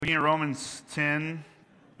looking at Romans 10,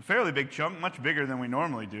 a fairly big chunk, much bigger than we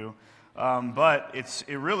normally do. But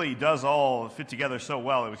it really does all fit together so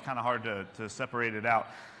well, it was kind of hard to separate it out.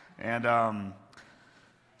 And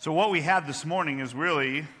so what we have this morning is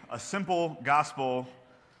really a simple gospel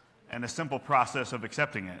and a simple process of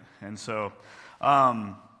accepting it. And so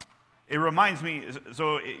it reminds me,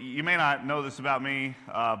 so you may not know this about me,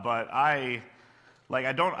 but I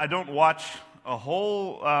don't watch a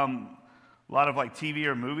whole lot of like TV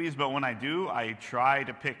or movies, but when I do, I try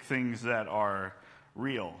to pick things that are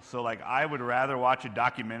real. So like I would rather watch a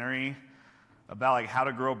documentary about like how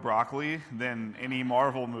to grow broccoli than any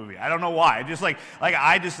Marvel movie. I don't know why.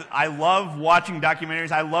 I love watching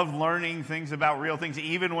documentaries. I love learning things about real things,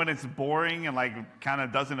 even when it's boring and like kind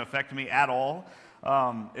of doesn't affect me at all.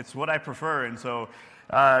 It's what I prefer. And so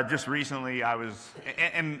just recently I was,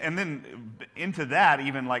 and then into that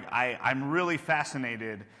even like I'm really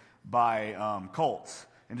fascinated by cults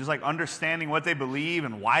and just like understanding what they believe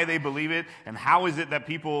and why they believe it and how is it that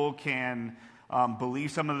people can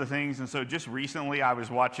believe some of the things. And so just recently I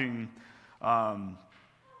was watching a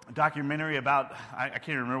documentary about, I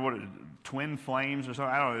can't remember what it, twin flames or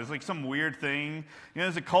something. I don't know. It's like some weird thing. You know,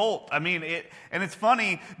 it's a cult. I mean, and it's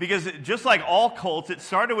funny because just like all cults, it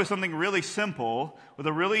started with something really simple, with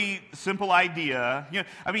a really simple idea. You know,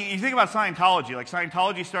 I mean, you think about Scientology. Like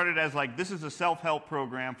Scientology started as like, this is a self-help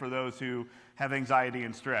program for those who have anxiety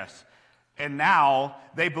and stress. And now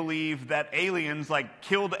they believe that aliens, like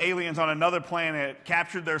killed aliens on another planet,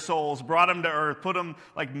 captured their souls, brought them to Earth, put them,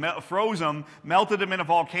 like froze them, melted them in a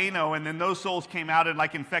volcano, and then those souls came out and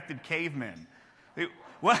like infected cavemen.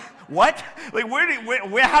 What? Like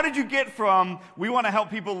how did you get from we want to help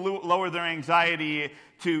people lower their anxiety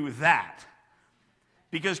to that?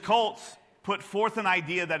 Because cults put forth an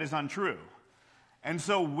idea that is untrue. And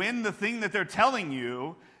so when the thing that they're telling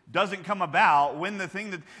you doesn't come about, when the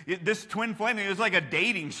thing that, this twin flame thing is like a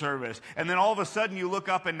dating service, and then all of a sudden you look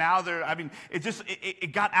up and now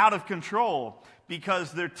it got out of control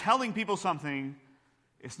because they're telling people something,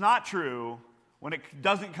 it's not true, when it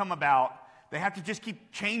doesn't come about, they have to just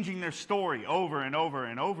keep changing their story over and over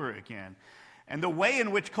and over again. And the way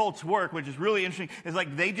in which cults work, which is really interesting, is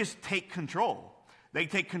like they just take control. They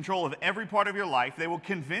take control of every part of your life. They will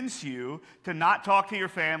convince you to not talk to your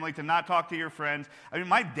family, to not talk to your friends. I mean,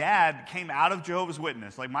 my dad came out of Jehovah's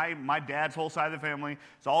Witness. Like my dad's whole side of the family,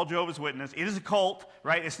 it's all Jehovah's Witness. It is a cult,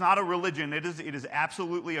 right? It's not a religion. It is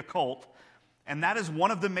absolutely a cult. And that is one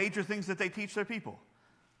of the major things that they teach their people.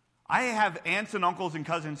 I have aunts and uncles and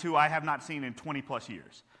cousins who I have not seen in 20 plus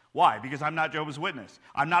years. Why? Because I'm not Jehovah's Witness.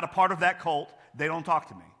 I'm not a part of that cult. They don't talk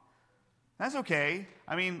to me. That's okay.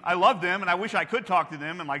 I mean, I love them, and I wish I could talk to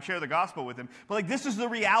them and like share the gospel with them. But like, this is the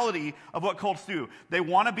reality of what cults do. They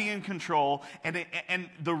want to be in control, and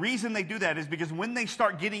the reason they do that is because when they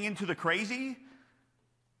start getting into the crazy,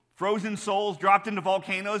 frozen souls dropped into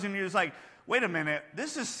volcanoes, and you're just like, wait a minute,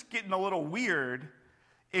 this is getting a little weird.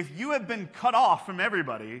 If you have been cut off from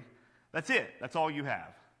everybody, that's it. That's all you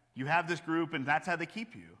have. You have this group, and that's how they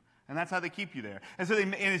keep you. And that's how they keep you there. And so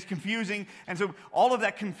and it's confusing. And so all of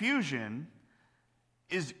that confusion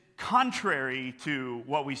is contrary to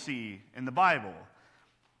what we see in the Bible.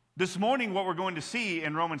 This morning, what we're going to see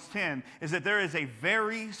in Romans 10 is that there is a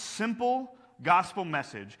very simple gospel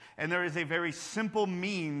message, and there is a very simple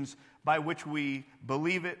means by which we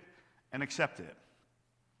believe it and accept it.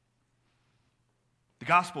 The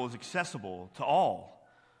gospel is accessible to all.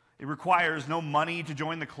 It requires no money to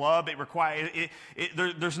join the club.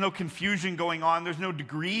 There's no confusion going on. There's no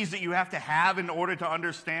degrees that you have to have in order to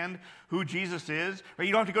understand who Jesus is. Right?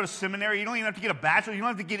 You don't have to go to seminary. You don't even have to get a bachelor. You don't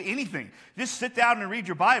have to get anything. Just sit down and read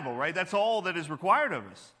your Bible, right? That's all that is required of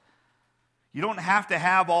us. You don't have to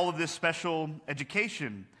have all of this special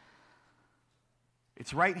education.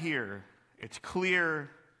 It's right here. It's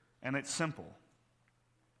clear and it's simple.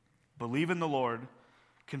 Believe in the Lord,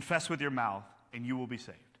 confess with your mouth, and you will be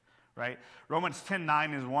saved. Right? Romans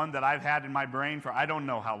 10:9 is one that I've had in my brain for I don't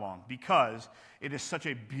know how long because it is such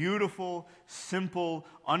a beautiful, simple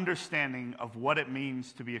understanding of what it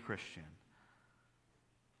means to be a Christian.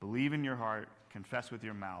 Believe in your heart, confess with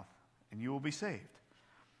your mouth, and you will be saved.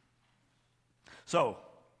 So,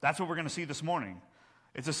 that's what we're going to see this morning.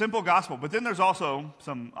 It's a simple gospel, but then there's also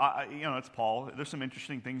some, it's Paul. There's some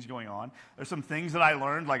interesting things going on. There's some things that I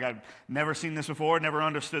learned, like I've never seen this before, never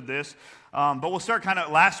understood this. But we'll start kind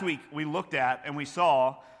of, last week we looked at and we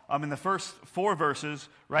saw in the first 4 verses,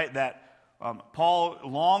 right, that Paul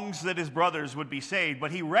longs that his brothers would be saved,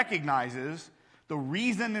 but he recognizes the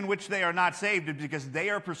reason in which they are not saved is because they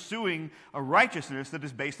are pursuing a righteousness that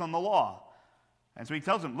is based on the law. And so he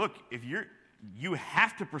tells them, look, if you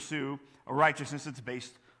have to pursue a righteousness that's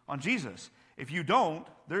based on Jesus. If you don't,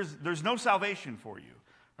 there's no salvation for you,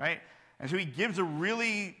 right? And so he gives a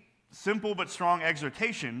really simple but strong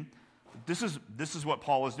exhortation. This is what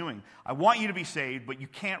Paul is doing. I want you to be saved, but you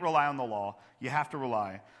can't rely on the law. You have to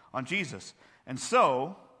rely on Jesus. And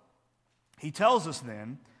so he tells us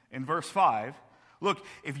then in verse 5, look,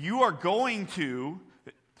 if you are going to,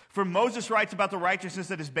 for Moses writes about the righteousness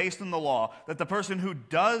that is based on the law, that the person who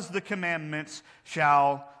does the commandments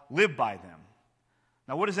shall live by them.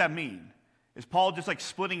 Now, what does that mean? Is Paul just like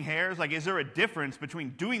splitting hairs? Like, is there a difference between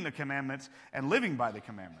doing the commandments and living by the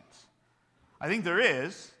commandments? I think there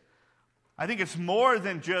is. I think it's more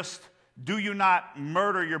than just, do you not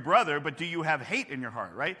murder your brother, but do you have hate in your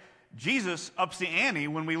heart, right? Jesus ups the ante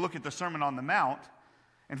when we look at the Sermon on the Mount.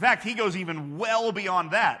 In fact, he goes even well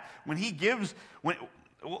beyond that.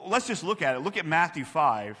 Let's just look at it. Look at Matthew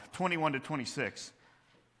 5, 21 to 26.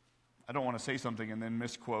 I don't want to say something and then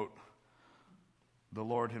misquote the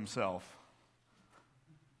Lord himself.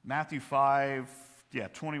 Matthew 5,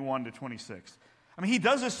 21 to 26. I mean, he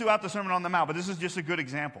does this throughout the Sermon on the Mount, but this is just a good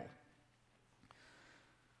example.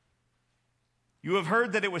 You have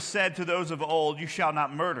heard that it was said to those of old, you shall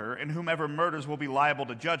not murder, and whomever murders will be liable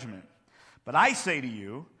to judgment. But I say to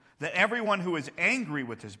you that everyone who is angry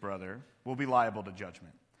with his brother will be liable to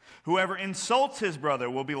judgment. Whoever insults his brother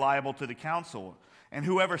will be liable to the council, and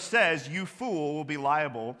whoever says, you fool, will be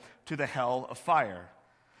liable to the hell of fire.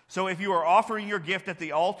 So if you are offering your gift at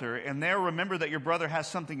the altar, and there remember that your brother has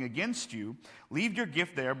something against you, leave your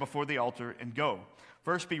gift there before the altar and go.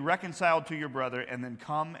 First be reconciled to your brother, and then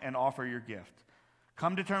come and offer your gift.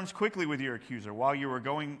 Come to terms quickly with your accuser while you're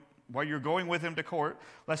going with him to court,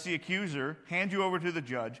 lest the accuser hand you over to the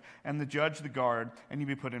judge, and the judge the guard, and you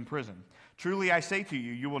be put in prison. Truly I say to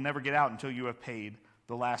you, you will never get out until you have paid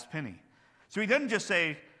the last penny. So he doesn't just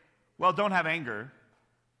say, well, don't have anger.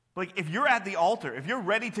 Like, if you're at the altar, if you're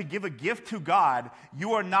ready to give a gift to God,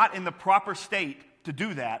 you are not in the proper state to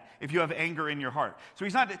do that if you have anger in your heart. So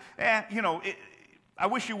he's not, I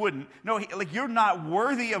wish you wouldn't. No, you're not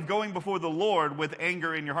worthy of going before the Lord with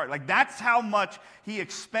anger in your heart. Like, that's how much he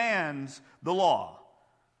expands the law.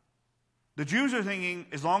 The Jews are thinking,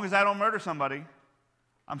 as long as I don't murder somebody,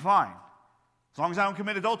 I'm fine. As long as I don't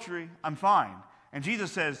commit adultery, I'm fine. And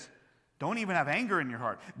Jesus says, don't even have anger in your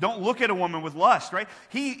heart. Don't look at a woman with lust, right?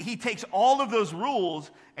 He takes all of those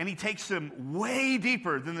rules and he takes them way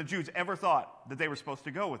deeper than the Jews ever thought that they were supposed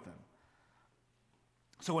to go with them.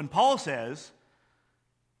 So when Paul says,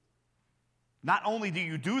 not only do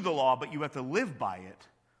you do the law, but you have to live by it,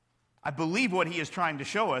 I believe what he is trying to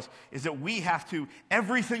show us is that we have to,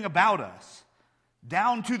 everything about us,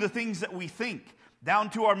 down to the things that we think,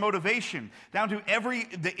 down to our motivation, down to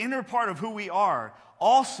the inner part of who we are,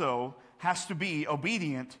 also has to be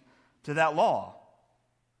obedient to that law.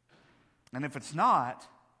 And if it's not,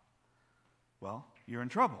 well, you're in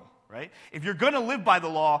trouble, right? If you're going to live by the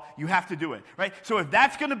law, you have to do it, right? So if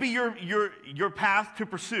that's going to be your path to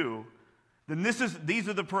pursue, then these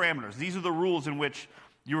are the parameters. These are the rules in which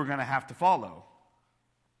you are going to have to follow.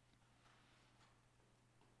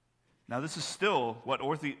 Now, this is still what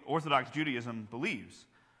Orthodox Judaism believes,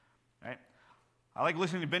 right? I like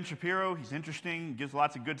listening to Ben Shapiro. He's interesting. He gives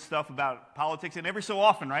lots of good stuff about politics. And every so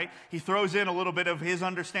often, right, he throws in a little bit of his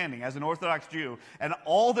understanding as an Orthodox Jew. And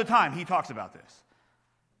all the time, he talks about this.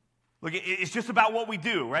 Look, it's just about what we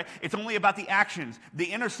do, right? It's only about the actions.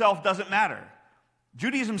 The inner self doesn't matter.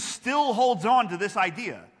 Judaism still holds on to this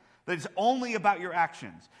idea that it's only about your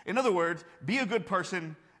actions. In other words, be a good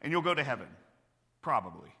person and you'll go to heaven.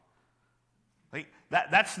 Probably. Like,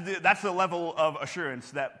 that's the level of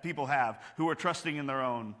assurance that people have who are trusting in their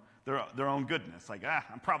own goodness. Like,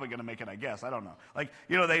 I'm probably going to make it, I guess. I don't know. Like,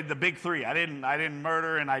 the big three. I didn't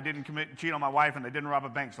murder, and I didn't cheat on my wife, and I didn't rob a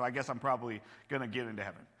bank, so I guess I'm probably going to get into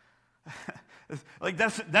heaven. Like,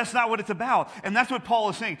 that's not what it's about. And that's what Paul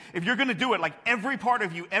is saying. If you're going to do it, like, every part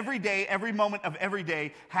of you, every day, every moment of every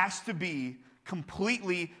day has to be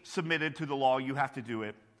completely submitted to the law. You have to do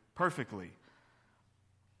it perfectly.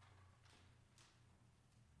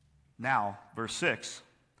 Now, verse 6,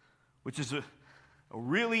 which is a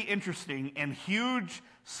really interesting and huge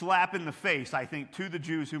slap in the face, I think, to the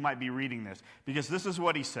Jews who might be reading this. Because this is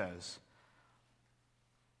what he says.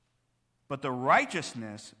 But the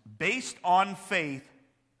righteousness based on faith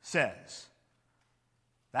says.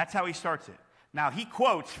 That's how he starts it. Now, he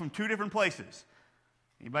quotes from two different places.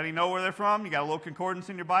 Anybody know where they're from? You got a little concordance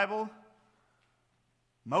in your Bible?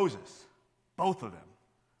 Moses. Both of them.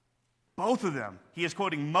 Both of them. He is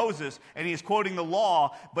quoting Moses and he is quoting the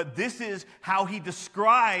law, but this is how he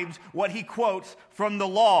describes what he quotes from the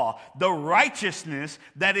law. The righteousness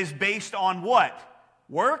that is based on what?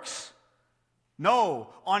 Works? No,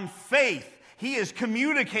 on faith. He is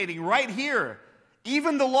communicating right here.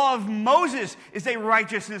 Even the law of Moses is a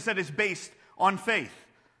righteousness that is based on faith.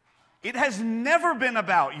 It has never been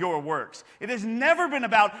about your works. It has never been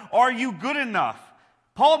about, are you good enough?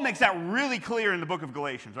 Paul makes that really clear in the book of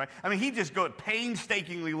Galatians, right? I mean, he just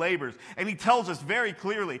painstakingly labors, and he tells us very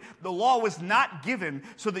clearly, the law was not given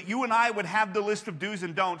so that you and I would have the list of do's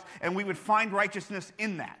and don'ts, and we would find righteousness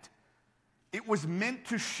in that. It was meant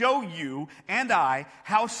to show you and I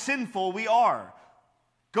how sinful we are.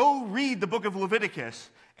 Go read the book of Leviticus,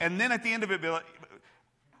 and then at the end of it, be like,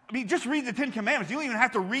 just read the 10 Commandments. You don't even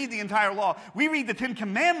have to read the entire law. We read the 10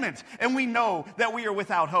 Commandments, and we know that we are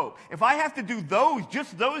without hope. If I have to do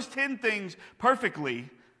just those 10 things perfectly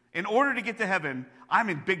in order to get to heaven, I'm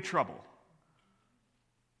in big trouble.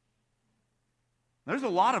 There's a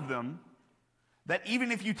lot of them that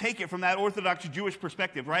even if you take it from that Orthodox Jewish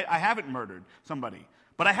perspective, right? I haven't murdered somebody,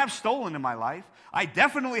 but I have stolen in my life. I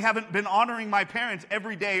definitely haven't been honoring my parents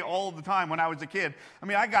every day all the time when I was a kid. I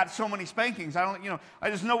mean, I got so many spankings,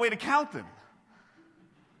 there's no way to count them.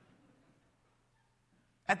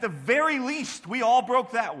 At the very least, we all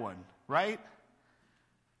broke that one, right?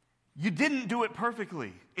 You didn't do it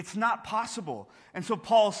perfectly. It's not possible. And so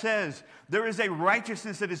Paul says there is a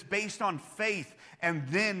righteousness that is based on faith, and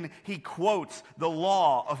then he quotes the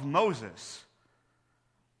law of Moses.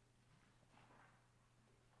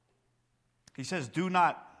 He says, do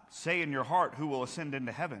not say in your heart who will ascend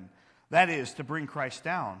into heaven, that is to bring Christ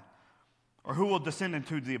down, or who will descend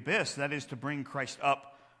into the abyss, that is to bring Christ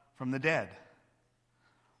up from the dead.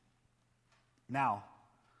 Now,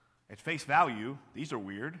 at face value, these are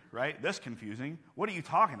weird, right? That's confusing. What are you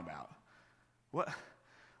talking about? What?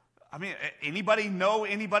 I mean, anybody know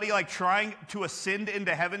anybody like trying to ascend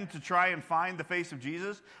into heaven to try and find the face of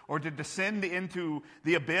Jesus? Or to descend into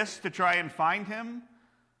the abyss to try and find him?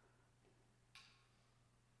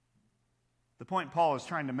 The point Paul is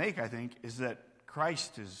trying to make, I think, is that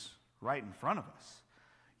Christ is right in front of us.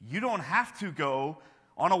 You don't have to go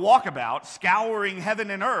on a walkabout, scouring heaven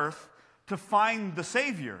and earth to find the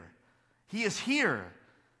Savior. He is here.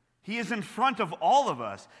 He is in front of all of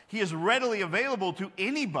us. He is readily available to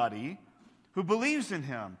anybody who believes in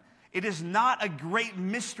him. It is not a great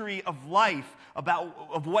mystery of life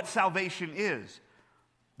of what salvation is.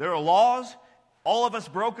 There are laws. All of us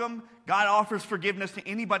broke them. God offers forgiveness to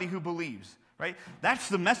anybody who believes. Right? That's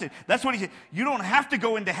the message. That's what he said. You don't have to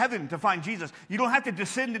go into heaven to find Jesus. You don't have to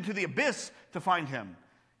descend into the abyss to find him.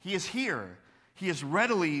 He is here. He is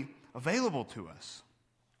readily available to us.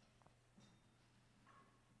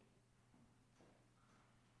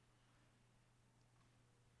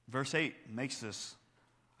 Verse 8 makes this,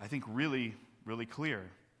 I think, really, really clear.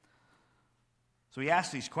 So he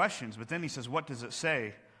asks these questions, but then he says, what does it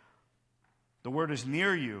say? The word is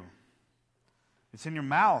near you. It's in your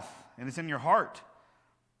mouth, and it's in your heart.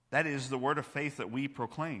 That is the word of faith that we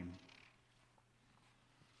proclaim.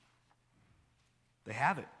 They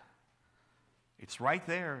have it. It's right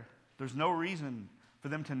there. There's no reason for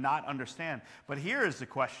them to not understand. But here is the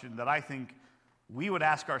question that I think we would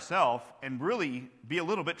ask ourselves and really be a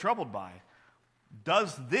little bit troubled by.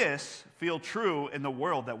 Does this feel true in the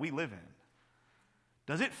world that we live in?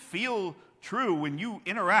 Does it feel true when you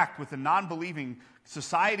interact with the non-believing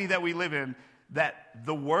society that we live in that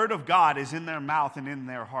the word of God is in their mouth and in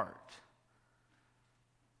their heart?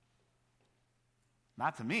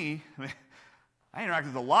 Not to me. I interact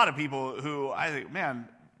with a lot of people who I think, man,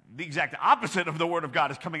 the exact opposite of the word of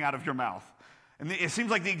God is coming out of your mouth. And it seems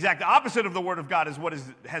like the exact opposite of the word of God is what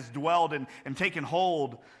has dwelled and taken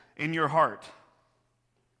hold in your heart.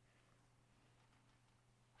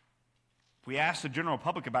 If we ask the general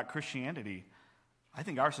public about Christianity, I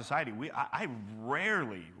think our society, I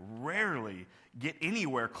rarely get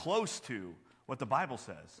anywhere close to what the Bible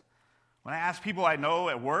says. When I ask people I know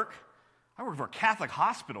at work, I work for a Catholic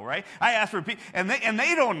hospital, right? I ask for people, and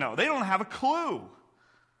they don't know. They don't have a clue.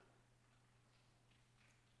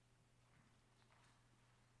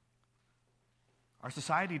 Our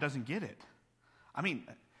society doesn't get it. I mean,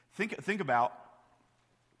 think about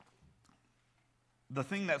the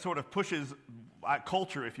thing that sort of pushes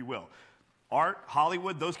culture, if you will. Art,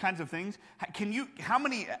 Hollywood, those kinds of things.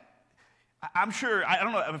 I'm sure, I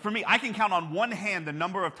don't know, for me, I can count on one hand the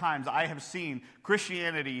number of times I have seen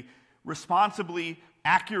Christianity responsibly,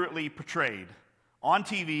 accurately portrayed on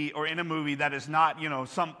TV or in a movie that is not,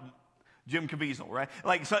 some Jim Caviezel, right?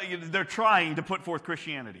 Like, so they're trying to put forth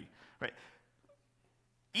Christianity, right?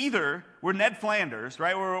 Either we're Ned Flanders,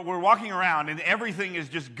 right? We're walking around and everything is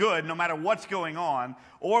just good no matter what's going on,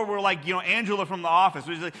 or we're like, Angela from The Office,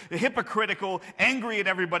 who's like hypocritical, angry at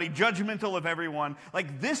everybody, judgmental of everyone.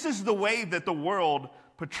 Like, this is the way that the world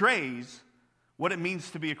portrays what it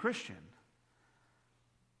means to be a Christian.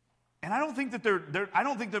 And I don't think that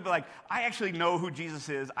they're like, I actually know who Jesus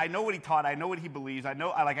is. I know what he taught. I know what he believes. I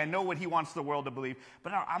know what he wants the world to believe.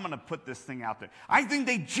 But I'm going to put this thing out there. I think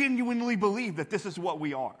they genuinely believe that this is what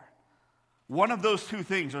we are. One of those two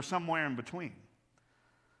things or somewhere in between.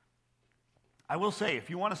 I will say, if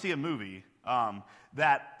you want to see a movie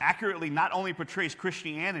that accurately not only portrays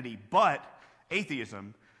Christianity, but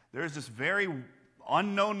atheism, there's this very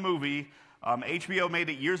unknown movie. HBO made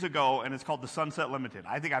it years ago, and it's called The Sunset Limited.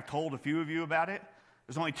 I think I've told a few of you about it.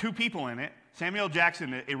 There's only two people in it. Samuel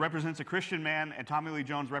Jackson, it represents a Christian man, and Tommy Lee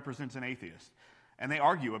Jones represents an atheist. And they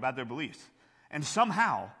argue about their beliefs. And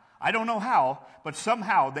somehow, I don't know how, but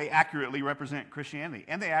somehow they accurately represent Christianity,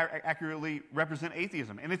 and they accurately represent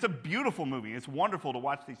atheism. And it's a beautiful movie. It's wonderful to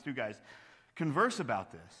watch these two guys converse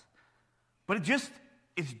about this. But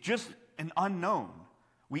it's just an unknown.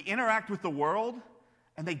 We interact with the world,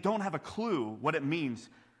 and they don't have a clue what it means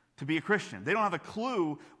to be a Christian. They don't have a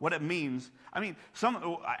clue what it means. I mean,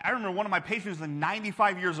 I remember one of my patients was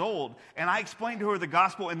 95 years old, and I explained to her the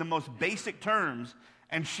gospel in the most basic terms,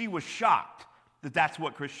 and she was shocked that that's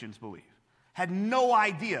what Christians believe. Had no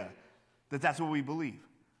idea that that's what we believe.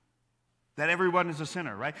 That everyone is a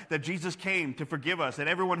sinner, right? That Jesus came to forgive us, that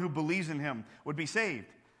everyone who believes in him would be saved.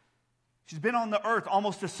 She's been on the earth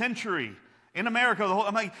almost a century. In America,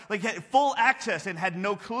 I'm like had full access and had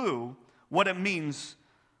no clue what it means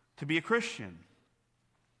to be a Christian.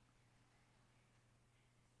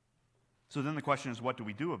 So then the question is, what do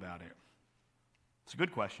we do about it? It's a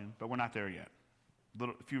good question, but we're not there yet.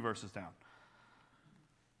 A few verses down.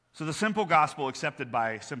 So the simple gospel accepted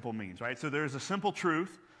by simple means, right? So there's a simple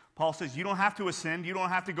truth. Paul says you don't have to ascend. You don't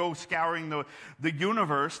have to go scouring the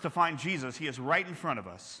universe to find Jesus. He is right in front of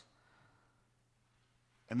us.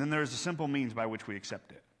 And then there is a simple means by which we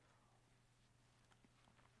accept it.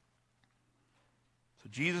 So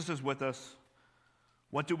Jesus is with us.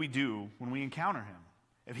 What do we do when we encounter him?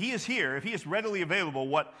 If he is here, if he is readily available,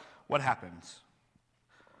 what happens?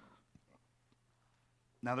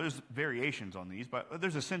 Now, there's variations on these, but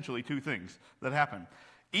there's essentially two things that happen.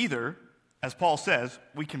 Either, as Paul says,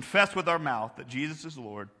 we confess with our mouth that Jesus is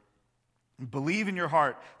Lord, and believe in your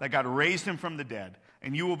heart that God raised him from the dead,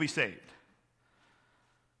 and you will be saved.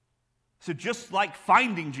 So just like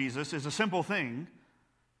finding Jesus is a simple thing,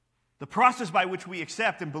 the process by which we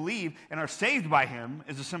accept and believe and are saved by him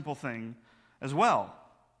is a simple thing as well.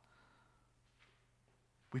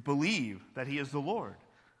 We believe that he is the Lord.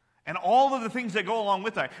 And all of the things that go along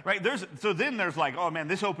with that, right? So then there's like, oh man,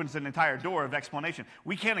 this opens an entire door of explanation.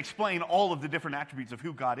 We can't explain all of the different attributes of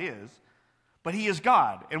who God is, but he is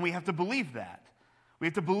God, and we have to believe that. We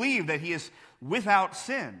have to believe that he is without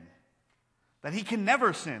sin, that he can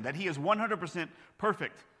never sin, that he is 100%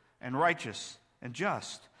 perfect and righteous and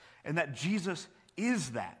just, and that Jesus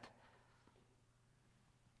is that.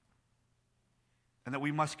 And that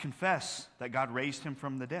we must confess that God raised him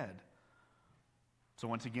from the dead. So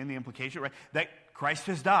once again, the implication, right, that Christ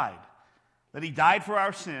has died, that he died for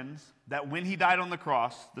our sins, that when he died on the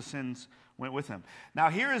cross, the sins went with him. Now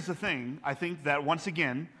here is the thing, I think that once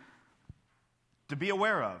again, to be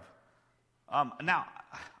aware of. Now,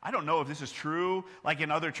 I don't know if this is true, like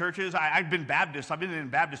in other churches. I've been Baptist. I've been in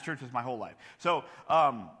Baptist churches my whole life. So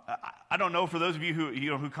I don't know for those of you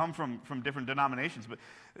who come from different denominations, but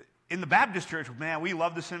in the Baptist church, man, we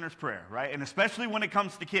love the sinner's prayer, right? And especially when it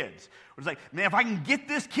comes to kids. It's like, man, if I can get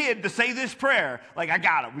this kid to say this prayer, like I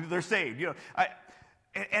got them. They're saved.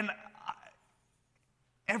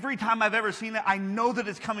 Every time I've ever seen it, I know that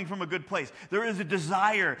it's coming from a good place. There is a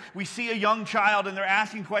desire. We see a young child and they're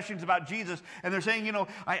asking questions about Jesus and they're saying,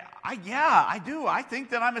 I do. I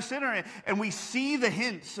think that I'm a sinner. And we see the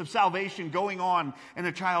hints of salvation going on in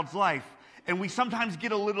a child's life. And we sometimes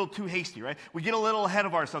get a little too hasty, right? We get a little ahead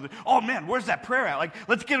of ourselves. Oh man, where's that prayer at? Like,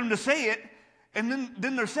 let's get them to say it. And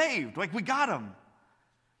then they're saved. Like, we got them.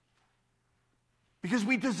 Because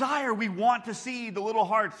we want to see the little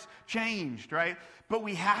hearts changed, right? But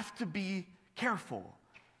we have to be careful.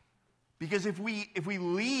 Because if we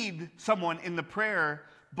lead someone in the prayer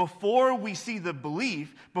before we see the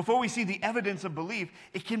belief, before we see the evidence of belief,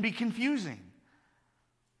 it can be confusing.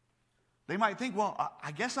 They might think, well,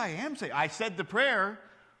 I guess I am saved. I said the prayer,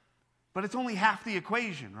 but it's only half the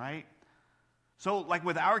equation, right? So like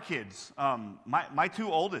with our kids, my two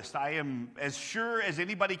oldest, I am as sure as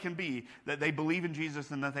anybody can be that they believe in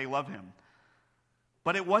Jesus and that they love him.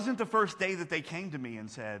 But it wasn't the first day that they came to me and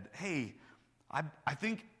said, hey, I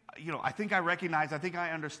think I recognize, I think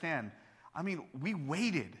I understand. I mean, we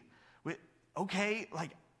waited. Okay,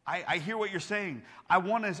 like, I hear what you're saying. I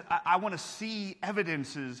want to see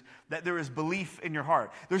evidences that there is belief in your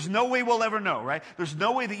heart. There's no way we'll ever know, right? There's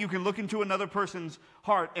no way that you can look into another person's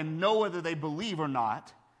heart and know whether they believe or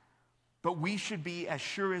not. But we should be as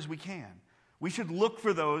sure as we can. We should look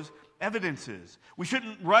for those evidences. We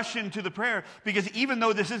shouldn't rush into the prayer, because even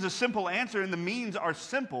though this is a simple answer and the means are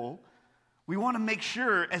simple, we want to make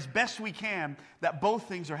sure as best we can that both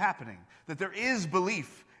things are happening, that there is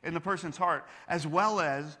belief in the person's heart as well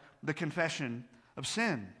as the confession of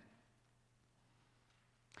sin.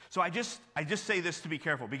 So I just say this to be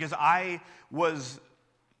careful, because I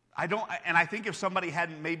think if somebody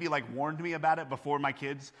hadn't maybe like warned me about it before my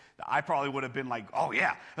kids, I probably would have been like, oh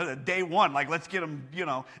yeah, day one, like let's get them,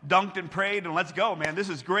 dunked and prayed and let's go, man. This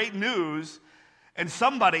is great news. And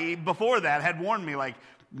somebody before that had warned me, like,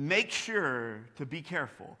 make sure to be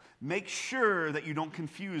careful. Make sure that you don't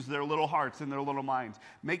confuse their little hearts and their little minds.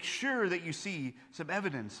 Make sure that you see some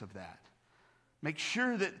evidence of that. Make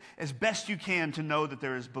sure that as best you can to know that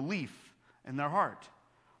there is belief in their heart.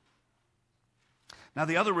 Now,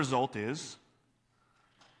 the other result is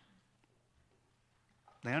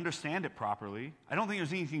they understand it properly. I don't think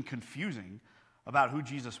there's anything confusing about who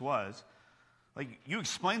Jesus was. Like, you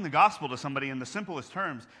explain the gospel to somebody in the simplest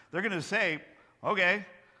terms, they're going to say, okay,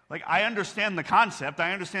 like, I understand the concept,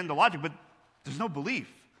 I understand the logic, but there's no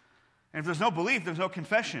belief. And if there's no belief, there's no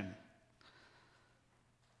confession.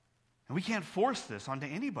 And we can't force this onto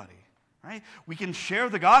anybody, right? We can share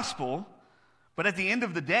the gospel, but at the end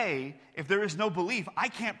of the day, if there is no belief, I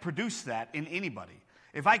can't produce that in anybody.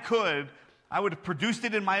 If I could, I would have produced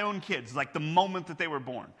it in my own kids, like the moment that they were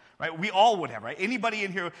born, right? We all would have, right? Anybody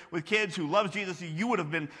in here with kids who loves Jesus, you would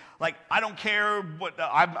have been like, I don't care what,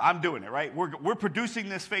 I'm doing it, right? We're producing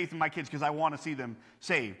this faith in my kids because I want to see them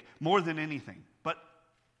saved more than anything. But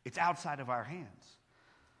it's outside of our hands.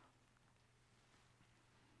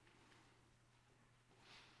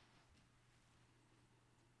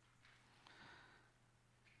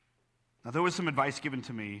 Now, there was some advice given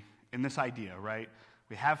to me in this idea, right?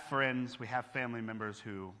 We have friends, we have family members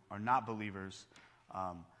who are not believers,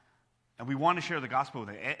 and we want to share the gospel with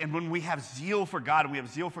them. And when we have zeal for God, and we have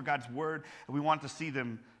zeal for God's word, and we want to see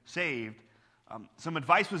them saved, some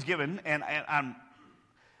advice was given, and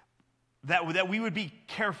that we would be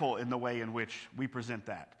careful in the way in which we present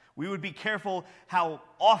that. We would be careful how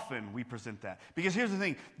often we present that. Because here's the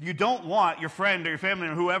thing, you don't want your friend or your family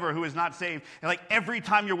or whoever who is not saved, and like every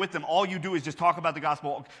time you're with them, all you do is just talk about the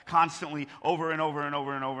gospel constantly over and over and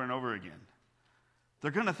over and over and over again.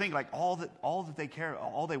 They're going to think like all that they care,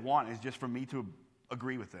 all they want is just for me to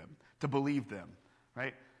agree with them, to believe them,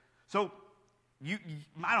 right? So you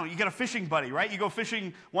get a fishing buddy, right? You go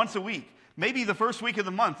fishing once a week. Maybe the first week of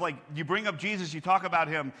the month, like you bring up Jesus, you talk about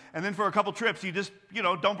him, and then for a couple trips, you just,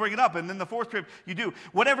 don't bring it up, and then the fourth trip, you do.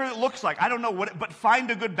 Whatever it looks like, I don't know, but find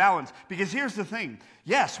a good balance, because here's the thing.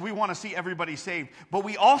 Yes, we want to see everybody saved, but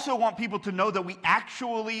we also want people to know that we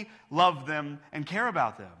actually love them and care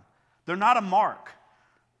about them. They're not a mark,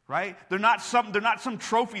 right? They're not some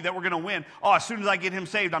trophy that we're going to win. Oh, as soon as I get him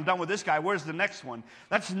saved, I'm done with this guy. Where's the next one?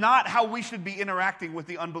 That's not how we should be interacting with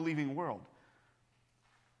the unbelieving world.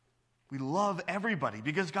 We love everybody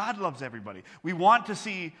because God loves everybody. We want to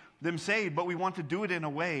see them saved, but we want to do it in a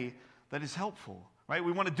way that is helpful, right?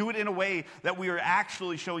 We want to do it in a way that we are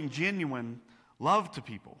actually showing genuine love to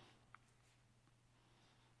people.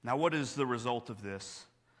 Now, what is the result of this?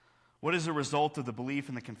 What is the result of the belief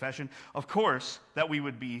and the confession? Of course, that we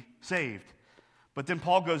would be saved. But then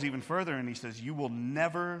Paul goes even further and he says, you will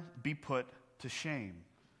never be put to shame.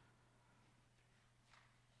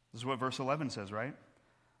 This is what verse 11 says, right?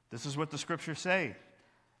 This is what the scriptures say.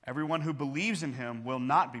 Everyone who believes in him will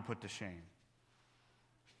not be put to shame.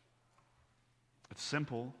 It's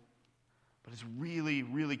simple, but it's really,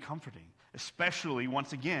 really comforting, especially,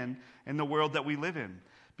 once again, in the world that we live in.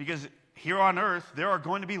 Because here on earth, there are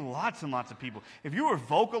going to be lots and lots of people. If you are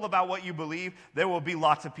vocal about what you believe, there will be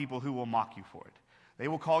lots of people who will mock you for it. They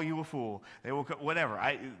will call you a fool. They will, whatever.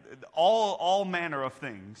 All manner of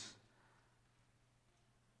things.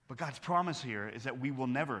 But God's promise here is that we will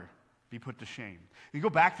never be put to shame. You go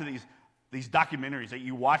back to these documentaries that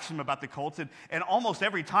you watch them about the cults, and almost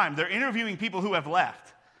every time they're interviewing people who have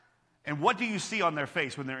left. And what do you see on their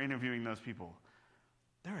face when they're interviewing those people?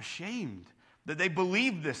 They're ashamed that they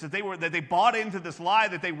believed this, that they bought into this lie,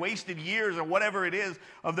 that they wasted years or whatever it is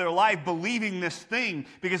of their life believing this thing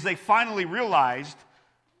because they finally realized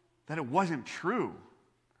that it wasn't true.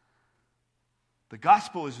 The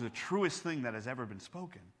gospel is the truest thing that has ever been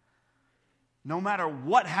spoken. No matter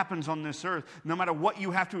what happens on this earth, no matter what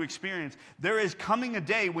you have to experience, there is coming a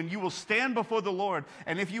day when you will stand before the Lord,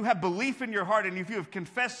 and if you have belief in your heart and if you have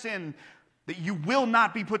confessed sin, that you will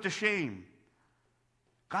not be put to shame.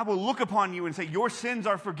 God will look upon you and say, your sins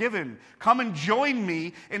are forgiven. Come and join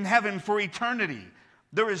me in heaven for eternity.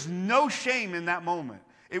 There is no shame in that moment.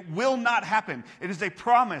 It will not happen. It is a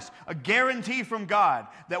promise, a guarantee from God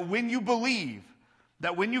that when you believe,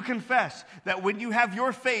 that when you confess, that when you have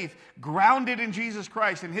your faith grounded in Jesus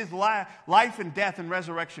Christ and his life and death and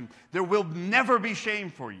resurrection, there will never be shame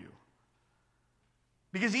for you.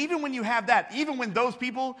 Because even when you have that, even when those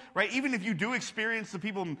people, right, even if you do experience the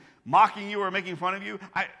people mocking you or making fun of you,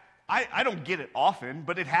 I don't get it often,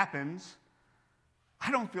 but it happens.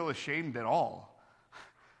 I don't feel ashamed at all.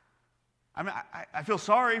 I mean, I feel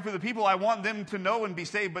sorry for the people. I want them to know and be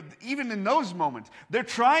saved, but even in those moments, they're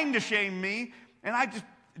trying to shame me, and it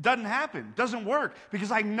doesn't happen, doesn't work,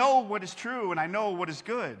 because I know what is true and I know what is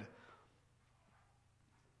good.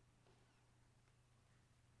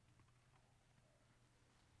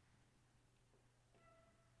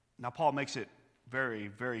 Now, Paul makes it very,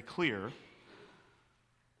 very clear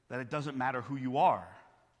that it doesn't matter who you are.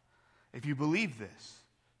 If you believe this,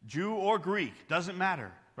 Jew or Greek, doesn't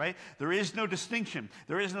matter, right? There is no distinction.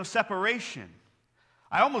 There is no separation.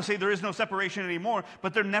 I almost say there is no separation anymore,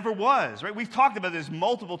 but there never was, right? We've talked about this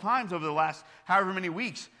multiple times over the last however many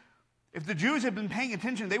weeks. If the Jews had been paying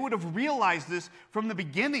attention, they would have realized this from the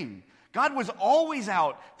beginning. God was always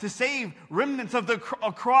out to save remnants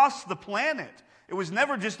across the planet. It was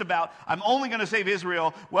never just about, I'm only going to save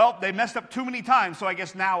Israel. Well, they messed up too many times, so I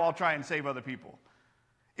guess now I'll try and save other people.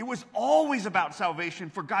 It was always about salvation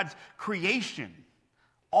for God's creation,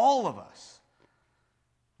 all of us.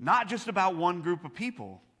 Not just about one group of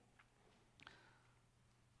people.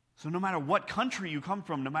 So no matter what country you come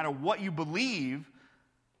from, no matter what you believe,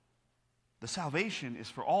 the salvation is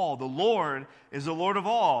for all. The Lord is the Lord of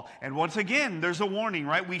all. And once again, there's a warning,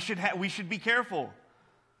 right? We should be careful.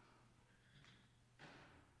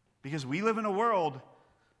 Because we live in a world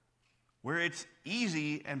where it's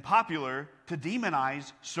easy and popular to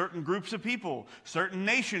demonize certain groups of people, certain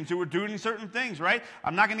nations who are doing certain things, right?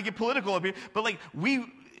 I'm not going to get political up here, but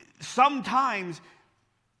sometimes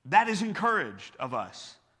that is encouraged of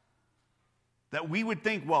us. That we would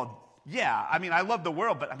think, well, yeah, I mean, I love the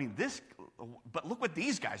world, but look what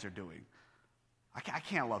these guys are doing. I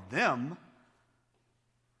can't love them.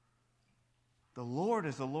 The Lord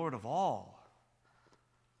is the Lord of all.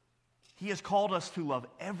 He has called us to love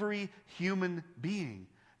every human being,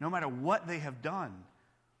 no matter what they have done.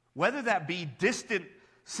 Whether that be distant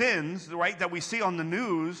sins, right, that we see on the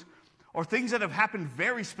news, or things that have happened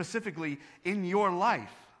very specifically in your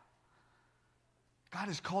life. God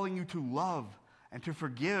is calling you to love and to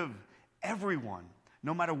forgive everyone,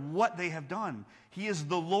 no matter what they have done. He is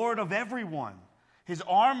the Lord of everyone. His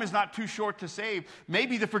arm is not too short to save.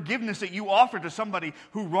 Maybe the forgiveness that you offer to somebody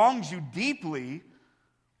who wrongs you deeply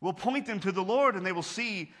will point them to the Lord, and they will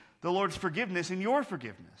see the Lord's forgiveness in your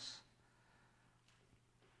forgiveness.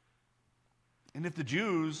 And if the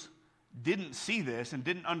Jews didn't see this and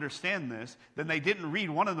didn't understand this, then they didn't read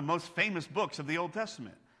one of the most famous books of the Old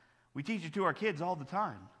Testament. We teach it to our kids all the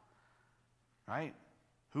time, right?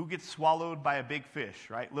 Who gets swallowed by a big fish,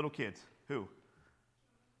 right? Little kids. Who?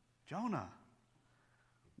 Jonah.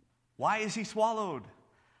 Why is he swallowed?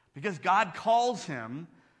 Because God calls him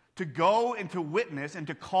to go and to witness and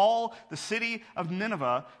to call the city of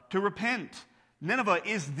Nineveh to repent. Nineveh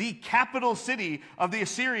is the capital city of the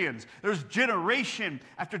Assyrians. There's generation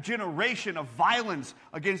after generation of violence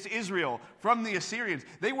against Israel from the Assyrians.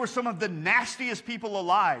 They were some of the nastiest people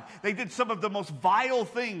alive. They did some of the most vile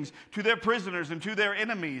things to their prisoners and to their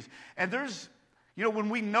enemies. And when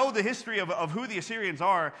we know the history of who the Assyrians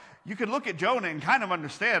are, you can look at Jonah and kind of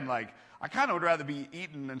understand, I kind of would rather be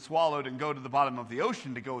eaten and swallowed and go to the bottom of the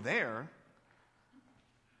ocean to go there.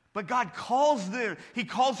 But God calls them, he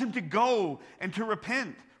calls him to go and to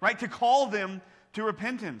repent, right? To call them to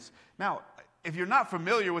repentance. Now, if you're not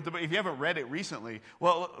familiar with the book, if you haven't read it recently,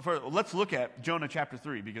 let's look at Jonah chapter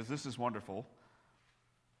 3, because this is wonderful.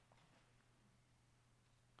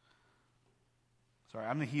 Sorry,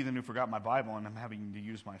 I'm the heathen who forgot my Bible, and I'm having to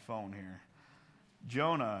use my phone here.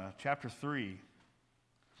 Jonah chapter 3.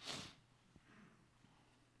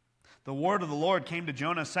 The word of the Lord came to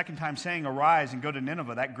Jonah a second time, saying, "Arise and go to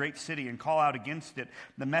Nineveh, that great city, and call out against it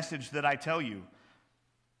the message that I tell you."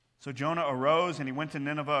 So Jonah arose, and he went to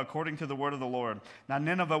Nineveh according to the word of the Lord. Now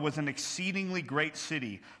Nineveh was an exceedingly great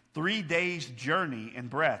city, 3 days' journey in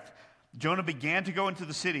breadth. Jonah began to go into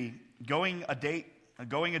the city, going a day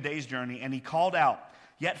going a day's journey, and he called out,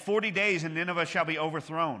 "Yet 40 days and Nineveh shall be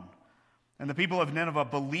overthrown." And the people of Nineveh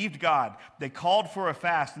believed God. They called for a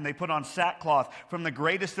fast, and they put on sackcloth from the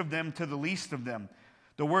greatest of them to the least of them.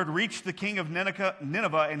 The word reached the king of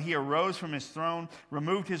Nineveh, and he arose from his throne,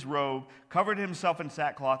 removed his robe, covered himself in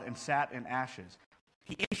sackcloth, and sat in ashes.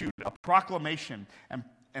 He issued a proclamation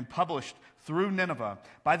and published through Nineveh,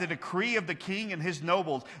 by the decree of the king and his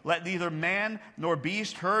nobles, let neither man nor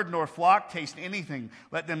beast, herd nor flock taste anything.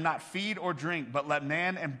 Let them not feed or drink, but let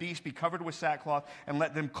man and beast be covered with sackcloth, and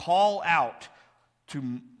let them call out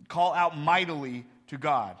mightily to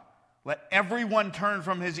God. Let everyone turn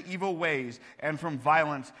from his evil ways and from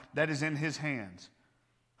violence that is in his hands.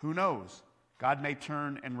 Who knows? God may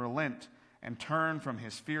turn and relent and turn from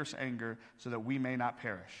his fierce anger so that we may not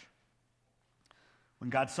perish. When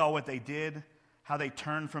God saw what they did, how they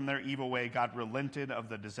turned from their evil way, God relented of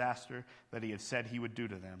the disaster that he had said he would do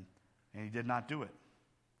to them, and he did not do it.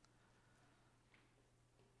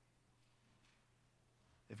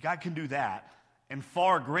 If God can do that, and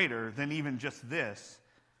far greater than even just this,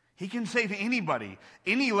 he can save anybody,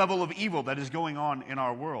 any level of evil that is going on in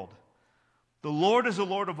our world. The Lord is the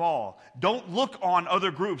Lord of all. Don't look on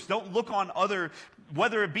other groups. Don't look on other,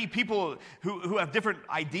 whether it be people who have different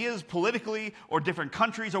ideas politically or different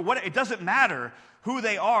countries or what. It doesn't matter who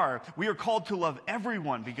they are. We are called to love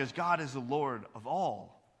everyone because God is the Lord of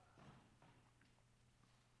all.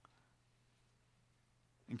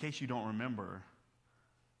 In case you don't remember,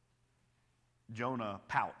 Jonah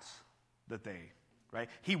pouts that right?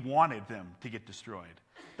 He wanted them to get destroyed.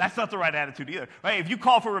 That's not the right attitude either. Right? If you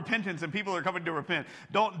call for repentance and people are coming to repent,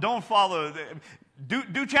 don't follow.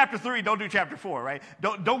 Do chapter 3, don't do chapter 4, right?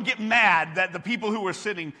 Don't get mad that the people who were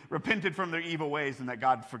sinning repented from their evil ways and that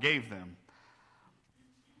God forgave them.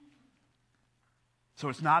 So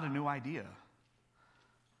it's not a new idea.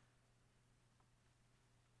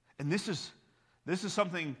 And this is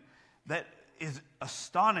something that is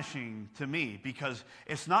astonishing to me because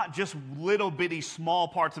it's not just little bitty small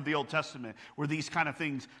parts of the Old Testament where these kind of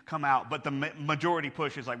things come out, but the majority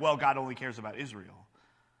push is like, well, God only cares about Israel.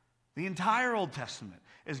 The entire Old Testament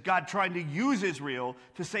is God trying to use Israel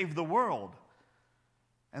to save the world.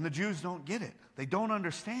 And the Jews don't get it. They don't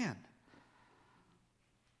understand.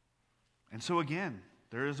 And so again,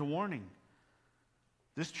 there is a warning.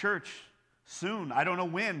 This church soon, I don't know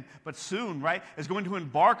when, but soon, right, is going to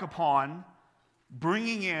embark upon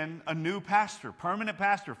bringing in a new pastor, permanent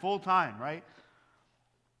pastor, full-time, right?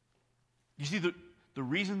 You see, the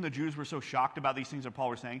reason the Jews were so shocked about these things that Paul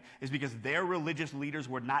was saying is because their religious leaders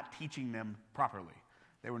were not teaching them properly.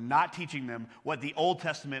 They were not teaching them what the Old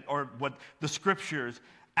Testament or what the Scriptures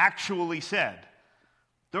actually said.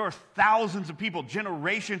 There are thousands of people,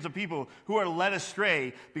 generations of people who are led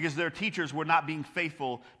astray because their teachers were not being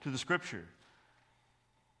faithful to the Scripture.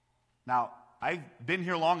 Now, I've been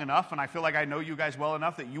here long enough, and I feel like I know you guys well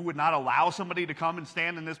enough that you would not allow somebody to come and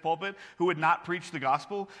stand in this pulpit who would not preach the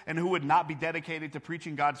gospel and who would not be dedicated to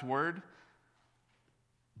preaching God's word.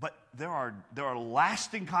 But there are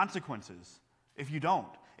lasting consequences if you don't.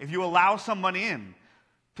 If you allow someone in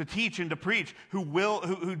to teach and to preach who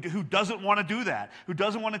doesn't want to do that, who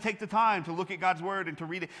doesn't want to take the time to look at God's word and to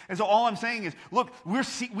read it. And so all I'm saying is, look,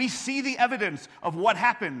 we see the evidence of what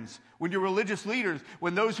happens when your religious leaders,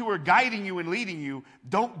 when those who are guiding you and leading you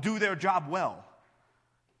don't do their job well.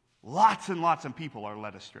 Lots and lots of people are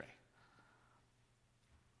led astray.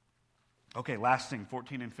 Okay, last thing,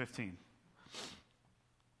 14 and 15.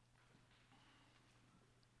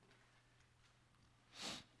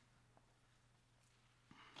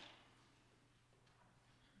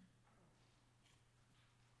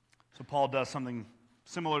 So Paul does something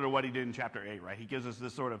similar to what he did in chapter 8, right? He gives us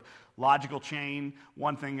this sort of logical chain.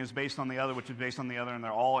 One thing is based on the other, which is based on the other, and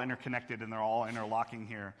they're all interconnected and they're all interlocking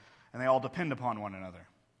here, and they all depend upon one another.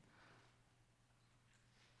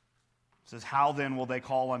 It says, how then will they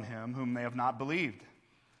call on him whom they have not believed?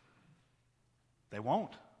 They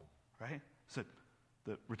won't, right? So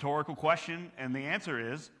the rhetorical question, and the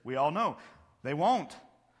answer is, we all know, they won't.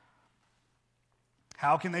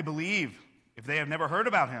 How can they believe if they have never heard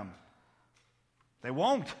about him? They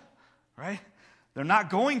won't, right? They're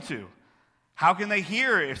not going to. How can they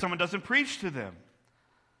hear if someone doesn't preach to them?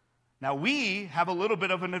 Now, we have a little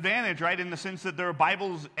bit of an advantage, right, in the sense that there are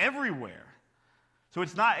Bibles everywhere. So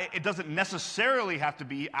it doesn't necessarily have to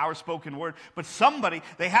be our spoken word, but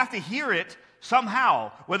they have to hear it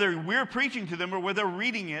somehow, whether we're preaching to them or whether they're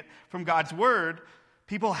reading it from God's word.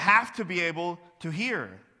 People have to be able to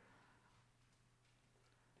hear.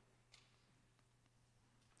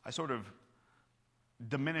 I sort of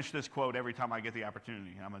diminish this quote every time I get the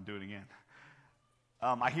opportunity, and I'm going to do it again.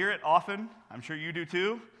 I hear it often. I'm sure you do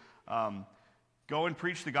too. Go and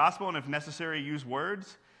preach the gospel, and if necessary, use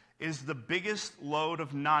words, is the biggest load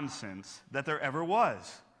of nonsense that there ever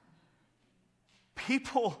was.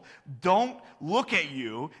 People don't look at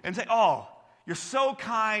you and say, oh, you're so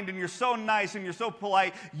kind and you're so nice and you're so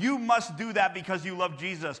polite. You must do that because you love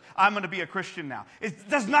Jesus. I'm going to be a Christian now.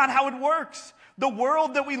 That's not how it works. The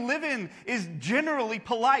world that we live in is generally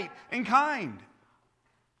polite and kind.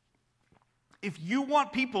 If you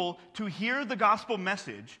want people to hear the gospel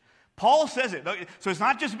message, Paul says it. So it's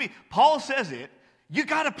not just me. Paul says it. You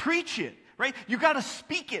got to preach it, right? You got to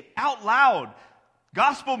speak it out loud.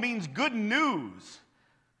 Gospel means good news.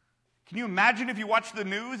 Can you imagine if you watched the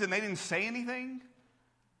news and they didn't say anything?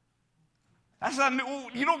 That's not new.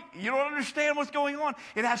 You don't understand what's going on.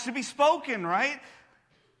 It has to be spoken, right?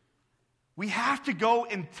 We have to go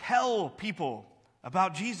and tell people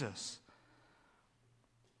about Jesus.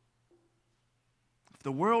 If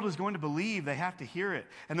the world is going to believe, they have to hear it.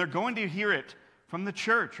 And they're going to hear it from the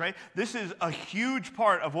church, right? This is a huge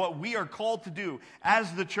part of what we are called to do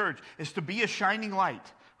as the church, is to be a shining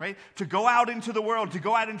light, right? To go out into the world, to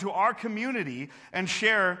go out into our community and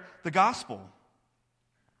share the gospel.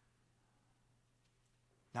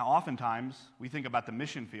 Now, oftentimes, we think about the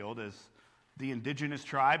mission field as the indigenous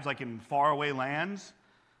tribes, like in faraway lands.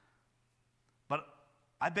 But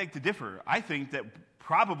I beg to differ. I think that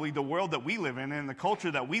probably the world that we live in and the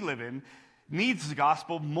culture that we live in needs the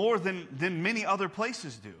gospel more than many other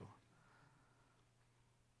places do.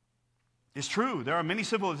 It's true. There are many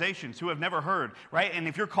civilizations who have never heard, right? And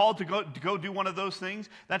if you're called to go do one of those things,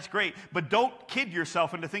 that's great. But don't kid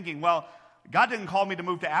yourself into thinking, well, God didn't call me to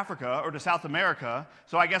move to Africa or to South America,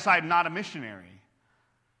 so I guess I'm not a missionary.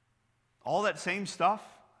 All that same stuff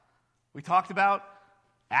we talked about,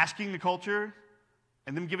 asking the culture,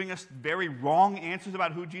 and them giving us very wrong answers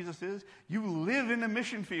about who Jesus is. You live in a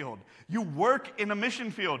mission field. You work in a mission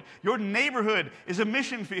field. Your neighborhood is a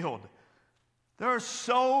mission field. There are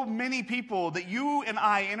so many people that you and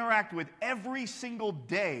I interact with every single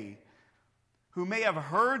day who may have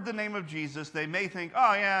heard the name of Jesus. They may think,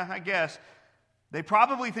 oh yeah, I guess. They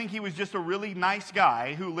probably think he was just a really nice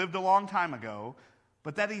guy who lived a long time ago,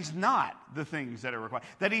 but that he's not the things that are required,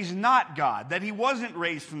 that he's not God, that he wasn't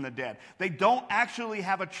raised from the dead. They don't actually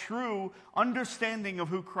have a true understanding of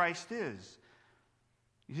who Christ is.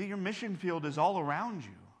 You see, your mission field is all around you.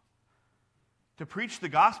 To preach the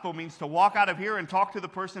gospel means to walk out of here and talk to the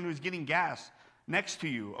person who's getting gas next to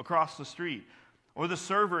you across the street. Or the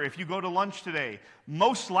server, if you go to lunch today,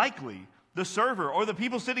 most likely the server or the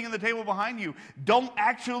people sitting at the table behind you don't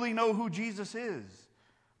actually know who Jesus is.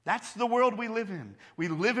 That's the world we live in. We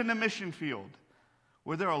live in a mission field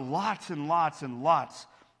where there are lots and lots and lots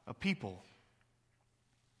of people.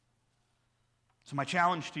 So my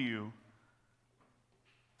challenge to you,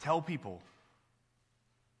 tell people.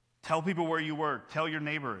 Tell people where you work. Tell your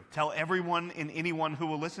neighbor. Tell everyone and anyone who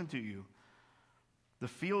will listen to you. The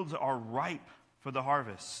fields are ripe for the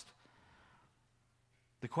harvest.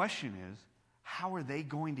 The question is, how are they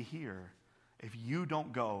going to hear if you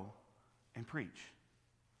don't go and preach?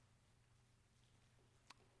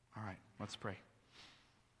 All right, let's pray.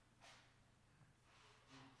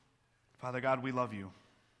 Father God, we love you.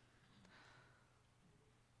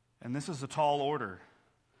 And this is a tall order.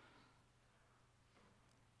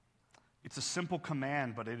 It's a simple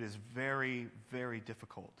command, but it is very, very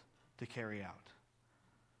difficult to carry out.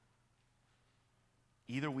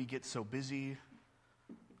 Either we get so busy,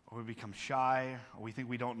 or we become shy, or we think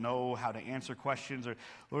we don't know how to answer questions, or,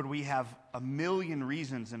 Lord, we have a million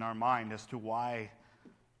reasons in our mind as to why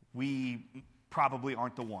we probably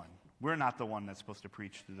aren't the one. We're not the one that's supposed to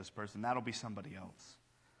preach to this person. That'll be somebody else.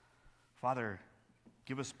 Father,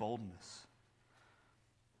 give us boldness.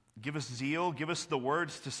 Give us zeal. Give us the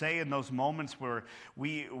words to say in those moments where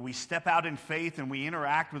we step out in faith and we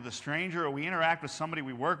interact with a stranger, or we interact with somebody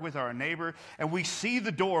we work with or a neighbor, and we see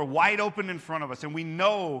the door wide open in front of us, and we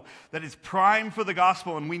know that it's prime for the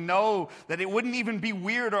gospel, and we know that it wouldn't even be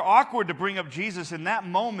weird or awkward to bring up Jesus in that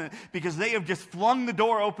moment because they have just flung the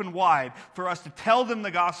door open wide for us to tell them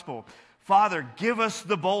the gospel. Father, give us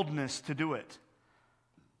the boldness to do it.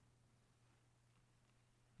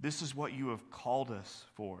 This is what you have called us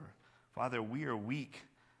for. Father, we are weak,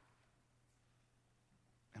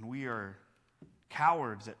 and we are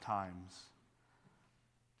cowards at times.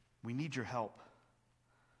 We need your help.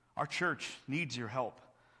 Our church needs your help.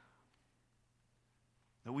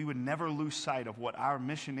 That we would never lose sight of what our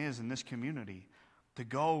mission is in this community, to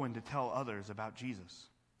go and to tell others about Jesus.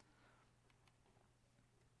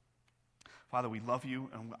 Father, we love you,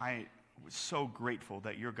 and I was so grateful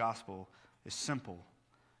that your gospel is simple.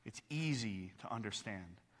 It's easy to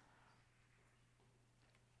understand.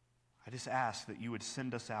 I just ask that you would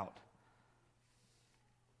send us out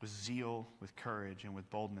with zeal, with courage, and with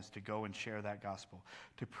boldness to go and share that gospel,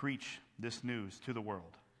 to preach this news to the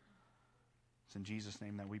world. It's in Jesus'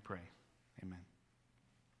 name that we pray. Amen.